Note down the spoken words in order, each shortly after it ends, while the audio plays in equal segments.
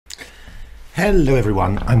Hello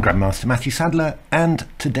everyone, I'm Grandmaster Matthew Sadler, and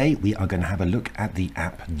today we are going to have a look at the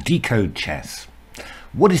app DecodeChess.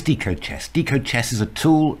 What is DecodeChess? DecodeChess is a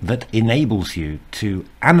tool that enables you to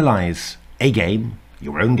analyze a game,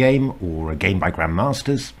 your own game or a game by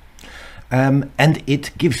Grandmasters, and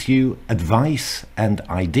it gives you advice and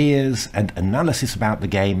ideas and analysis about the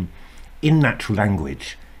game in natural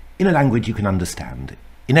language, in a language you can understand.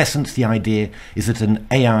 In essence, the idea is that an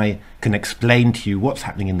AI can explain to you what's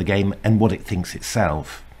happening in the game and what it thinks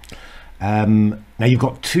itself. Now you've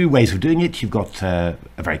got two ways of doing it. You've got a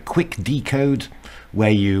very quick decode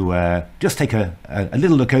where you just take a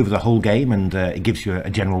little look over the whole game and it gives you a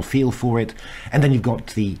general feel for it. And then you've got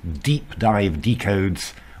the deep dive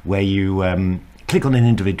decodes where you click on an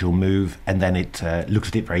individual move and then it looks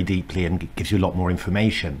at it very deeply and gives you a lot more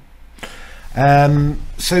information.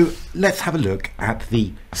 So let's have a look at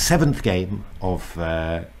the seventh game of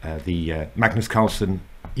the Magnus Carlsen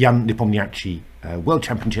Jan Nepomniachtchi World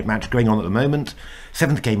Championship match going on at the moment.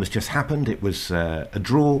 Seventh game has just happened. It was a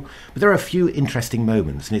draw, but there are a few interesting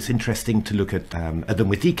moments, and it's interesting to look at them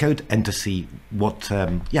with Decode and to see what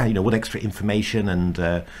what extra information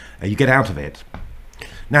and you get out of it.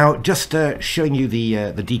 Now, just showing you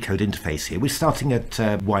the Decode interface here. We're starting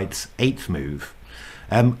at White's 8th move.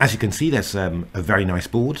 As you can see, there's a very nice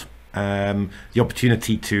board. The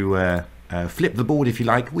opportunity to flip the board if you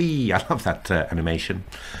like. I love that animation.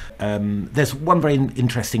 There's one very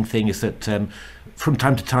interesting thing is that from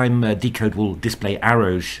time to time Decode will display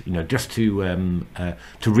arrows, just to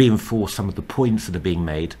reinforce some of the points that are being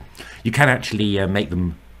made. You can actually make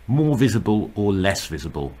them more visible or less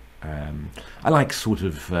visible. I like sort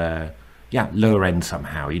of lower end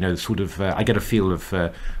somehow, I get a feel of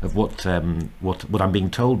what I'm being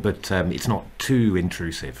told, but it's not too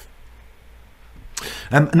intrusive.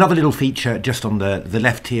 Another little feature just on the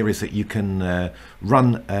left here is that you can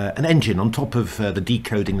run an engine on top of the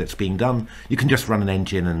decoding that's being done. You can just run an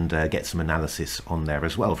engine and get some analysis on there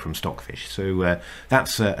as well from Stockfish. So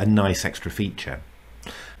that's a nice extra feature.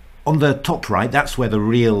 On the top right, that's where the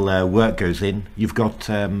real work goes in. You've got,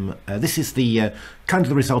 this is the kind of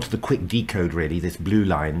the result of the quick decode really, this blue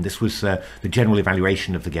line. This was the general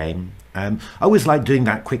evaluation of the game. I always like doing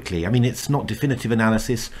that quickly. I mean, it's not definitive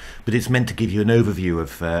analysis, but it's meant to give you an overview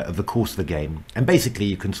of the course of the game. And basically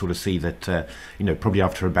you can sort of see that, probably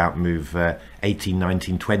after about move 18,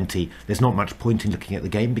 19, 20, there's not much point in looking at the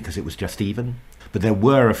game because it was just even. But there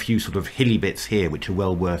were a few sort of hilly bits here which are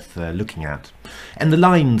well worth looking at. And the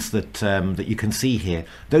lines that that you can see here,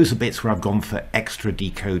 those are bits where I've gone for extra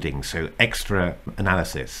decoding, so extra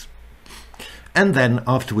analysis. And then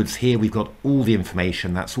afterwards here we've got all the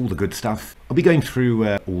information, that's all the good stuff. I'll be going through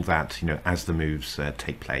all that, as the moves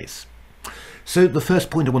take place. So the first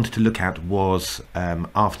point I wanted to look at was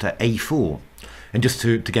after A4, and just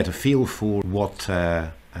to get a feel for what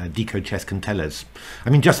DecodeChess can tell us. I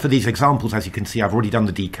mean, just for these examples, as you can see, I've already done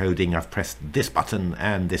the decoding. I've pressed this button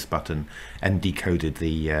and decoded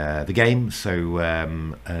the game. So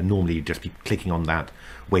normally you'd just be clicking on that,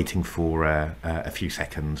 waiting for a few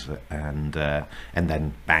seconds, and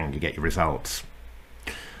then bang, you get your results.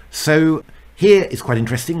 So here it's quite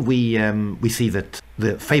interesting. We see that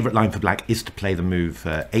the favourite line for black is to play the move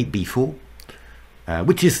 8b4.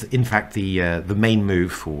 Which is in fact the main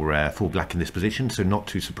move for black in this position, so not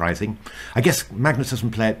too surprising. I guess Magnus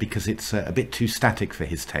doesn't play it because it's a bit too static for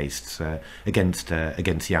his tastes against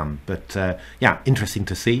Jan, but yeah, interesting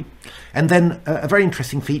to see. And then a very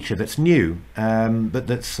interesting feature that's new, but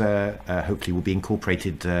that's hopefully will be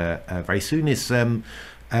incorporated very soon, is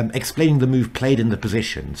explaining the move played in the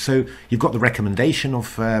position. So you've got the recommendation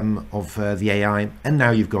of the AI, and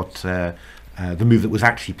now you've got the move that was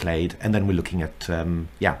actually played, and then we're looking at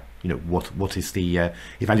what is the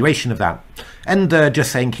evaluation of that. And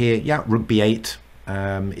just saying here, rook b8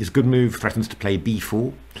 is a good move, threatens to play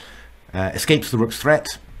b4, escapes the rook's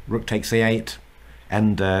threat, rook takes a8,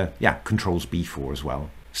 and controls b4 as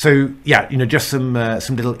well. So just some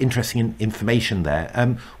little interesting information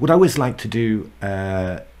there. What I always like to do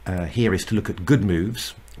here is to look at good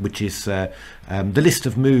moves, which is the list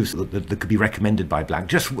of moves that could be recommended by black.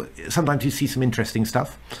 Just sometimes you see some interesting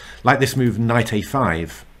stuff, like this move knight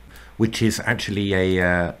a5, which is actually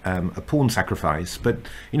a pawn sacrifice. But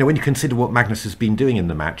when you consider what Magnus has been doing in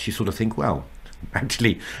the match, you sort of think, well,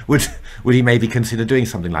 actually, would he maybe consider doing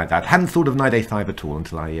something like that? Hadn't thought of knight a5 at all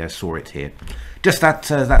until I saw it here. Just that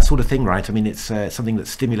sort of thing, right? I mean, it's something that's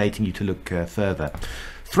stimulating you to look further.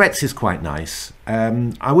 Threats is quite nice.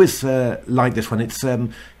 I always like this one. It's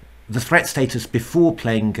the threat status before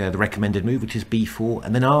playing the recommended move, which is b4,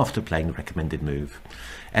 and then after playing the recommended move.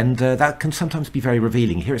 And that can sometimes be very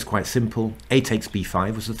revealing. Here it's quite simple. A takes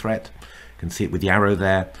b5 was the threat. You can see it with the arrow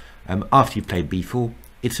there. After you've played b4,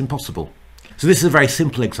 it's impossible. So this is a very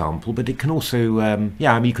simple example, but it can also,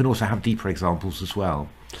 you can also have deeper examples as well.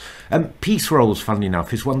 Piece rolls, funnily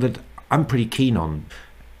enough, is one that I'm pretty keen on.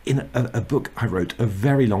 In a book I wrote a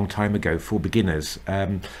very long time ago for beginners,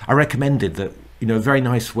 I recommended that a very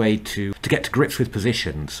nice way to get to grips with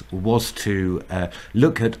positions was to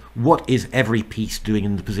look at what is every piece doing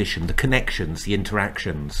in the position, the connections, the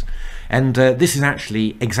interactions. And this is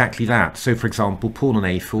actually exactly that. So, for example, pawn on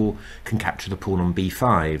a4 can capture the pawn on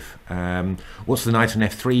b5. What's the knight on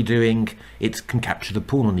f3 doing? It can capture the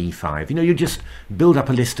pawn on e5. You just build up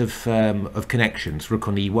a list of connections. Rook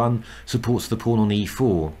on e1 supports the pawn on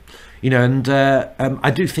e4.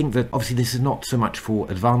 I do think that obviously this is not so much for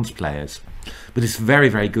advanced players, but it's very,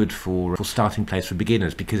 very good for starting players, for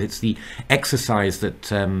beginners, because it's the exercise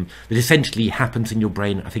that essentially happens in your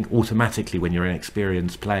brain, I think, automatically when you're an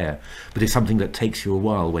experienced player. But it's something that takes you a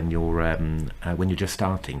while when you're just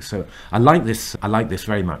starting. So I like this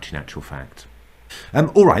very much, in actual fact.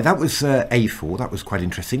 All right, that was a4. That was quite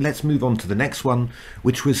interesting. Let's move on to the next one,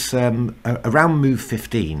 which was around move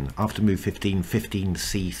 15. After move 15,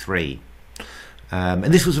 15c3. And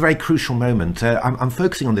this was a very crucial moment. I'm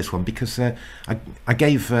focusing on this one because I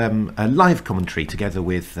gave a live commentary together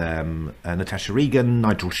with Natasha Regan,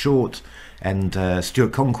 Nigel Short, and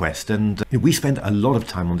Stuart Conquest, and we spent a lot of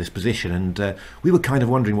time on this position, and we were kind of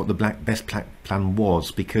wondering what the best plan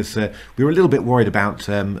was, because we were a little bit worried about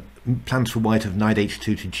plans for white of knight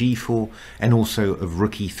h2 to g4, and also of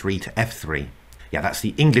rook e3 to f3. Yeah, that's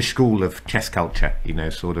the English school of chess culture,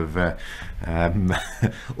 sort of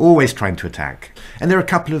always trying to attack. And there are a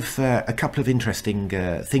couple of interesting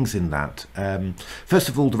things in that. First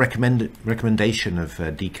of all, the recommendation of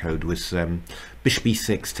Decode was bishop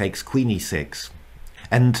e6 takes queen e6,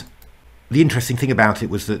 and the interesting thing about it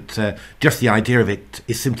was that just the idea of it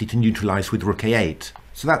is simply to neutralize with rook a8.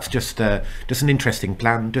 So that's just an interesting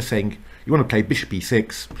plan, just saying you want to play bishop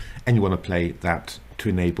e6 and you want to play that to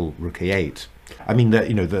enable rook a8. I mean,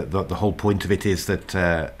 the whole point of it is that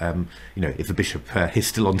if the bishop is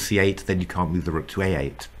still on c8, then you can't move the rook to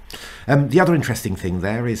a8. The other interesting thing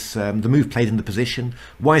there is the move played in the position.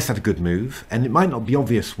 Why is that a good move? And it might not be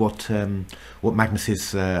obvious what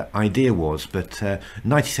Magnus's idea was, but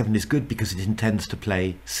knight e7 is good because it intends to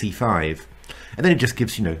play c5. And then it just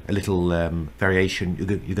gives, a little variation.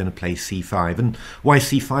 You're going to play c5. And why is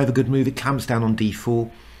c5 a good move? It clamps down on d4.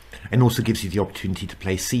 And also gives you the opportunity to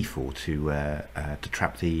play c4 to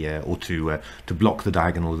trap the or to block the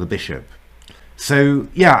diagonal of the bishop. So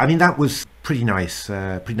yeah, I mean, that was pretty nice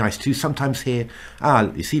too. Sometimes here,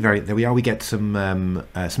 you see, there we are. We get some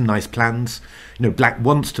nice plans. Black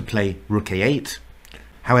wants to play rook a8.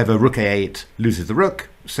 However, rook a8 loses the rook,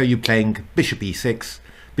 so you're playing bishop e6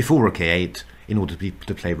 before rook a8 in order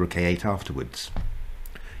to play rook a8 afterwards.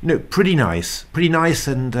 Pretty nice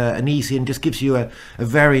and easy, and just gives you a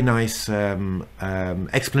very nice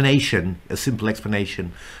explanation, a simple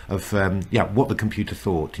explanation of what the computer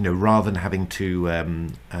thought. Rather than having to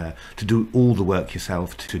do all the work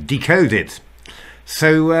yourself to decode it.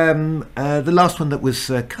 So the last one that was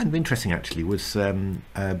kind of interesting actually was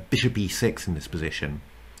bishop e6 in this position,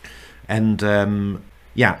 and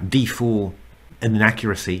d4 an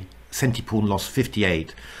inaccuracy. Centi pawn lost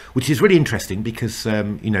 58, which is really interesting because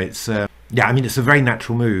it's it's a very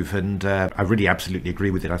natural move, and I really absolutely agree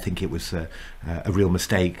with it. I think it was a real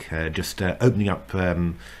mistake, just opening up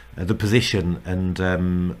the position, and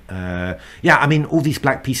I mean, all these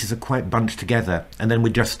black pieces are quite bunched together, and then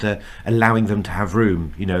we're just allowing them to have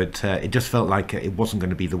room. It just felt like it wasn't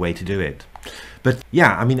going to be the way to do it. But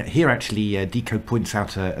yeah, I mean, here actually Decode points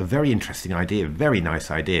out a very interesting idea, a very nice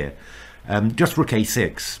idea. Just rook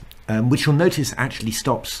a6. Which you'll notice actually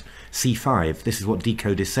stops c5. This is what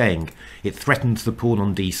Decode is saying. It threatens the pawn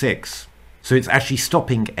on d6. So it's actually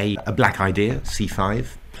stopping a black idea,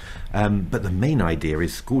 c5. But the main idea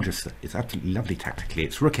is gorgeous. It's absolutely lovely tactically.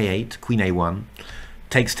 It's rook a8, queen a1,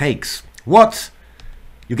 takes. What?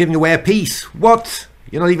 You're giving away a piece. What?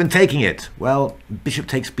 You're not even taking it. Well, bishop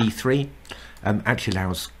takes b3. Actually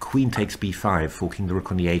allows queen takes b5, forking the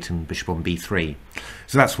rook on e8 and bishop on b3.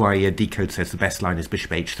 So that's why Decode says the best line is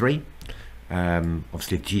bishop h3.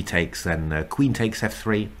 Obviously if g takes, then queen takes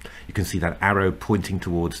f3. You can see that arrow pointing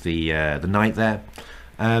towards the knight there.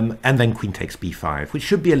 And then queen takes b5, which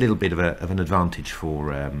should be a little bit of an advantage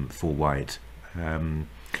for white.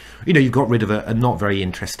 you know, you've got rid of a not very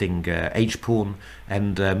interesting h pawn,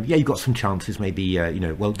 and yeah, you've got some chances. Maybe you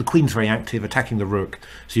know, well, the queen's very active, attacking the rook,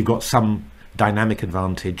 so you've got some dynamic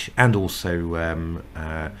advantage, and also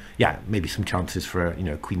yeah, maybe some chances for a, you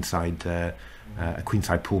know, a queenside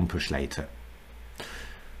pawn push later.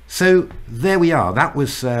 So there we are. That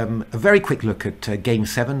was a very quick look at Game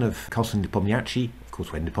 7 of Carlsen and Nepomniachtchi. Of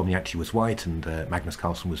course, when Nepomniachtchi was white and Magnus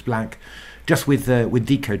Carlsen was black, just with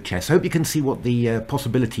DecodeChess. I hope you can see what the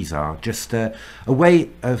possibilities are. Just a way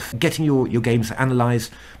of getting your games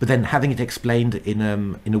analysed, but then having it explained in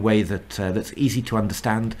a way that that's easy to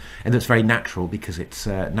understand and that's very natural, because it's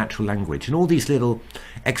natural language. And all these little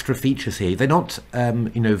extra features here, they're not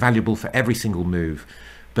you know, valuable for every single move.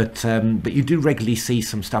 But you do regularly see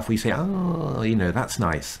some stuff where you say, oh, you know, that's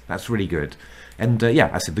nice, that's really good. And yeah,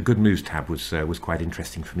 I said the good moves tab was quite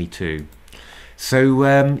interesting for me too.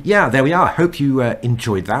 So yeah, there we are. Hope you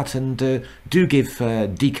enjoyed that, and do give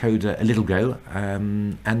Decode a little go,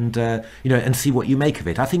 and you know, and see what you make of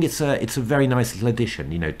it. I think it's a very nice little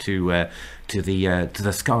addition, you know, to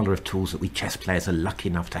the scala of tools that we chess players are lucky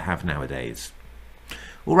enough to have nowadays.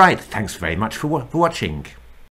 All right, thanks very much for watching.